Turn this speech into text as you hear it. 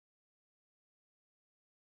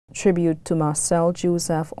Tribute to Marcel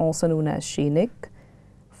Joseph, also known as Shenik,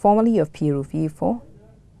 formerly of Pierre.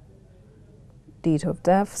 Date of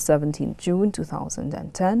death 17 June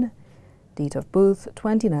 2010. Date of birth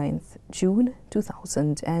 29th June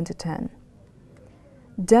 2010.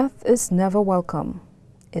 Death is never welcome.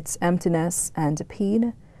 Its emptiness and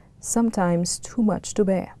pain, sometimes too much to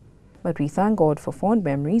bear. But we thank God for fond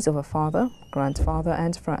memories of a father, grandfather,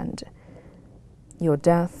 and friend. Your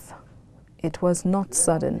death, it was not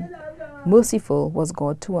sudden. Merciful was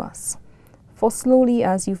God to us. For slowly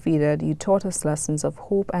as you faded, you taught us lessons of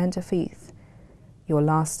hope and faith. Your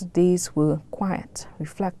last days were quiet,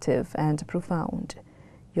 reflective, and profound.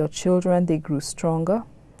 Your children, they grew stronger.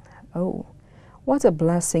 Oh, what a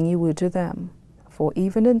blessing you were to them. For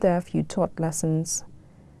even in death you taught lessons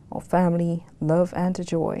of family, love, and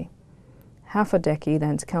joy. Half a decade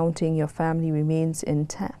and counting, your family remains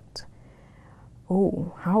intact.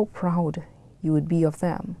 Oh, how proud you would be of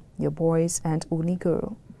them, your boys and only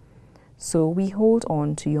girl. So we hold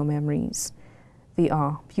on to your memories. They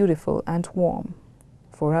are beautiful and warm.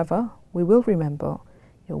 Forever, we will remember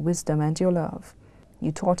your wisdom and your love.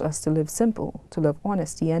 You taught us to live simple, to love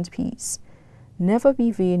honesty and peace. Never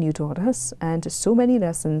be vain, you taught us, and so many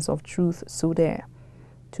lessons of truth so dear.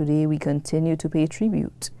 Today we continue to pay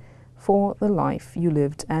tribute for the life you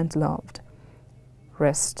lived and loved.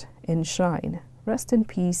 Rest in shine. Rest in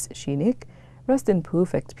peace, Shenik. Rest in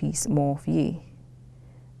perfect peace, Morphier.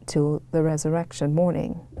 Till the resurrection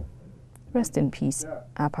morning. Rest in peace,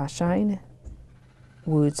 Apashine.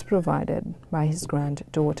 Words provided by his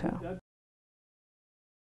granddaughter.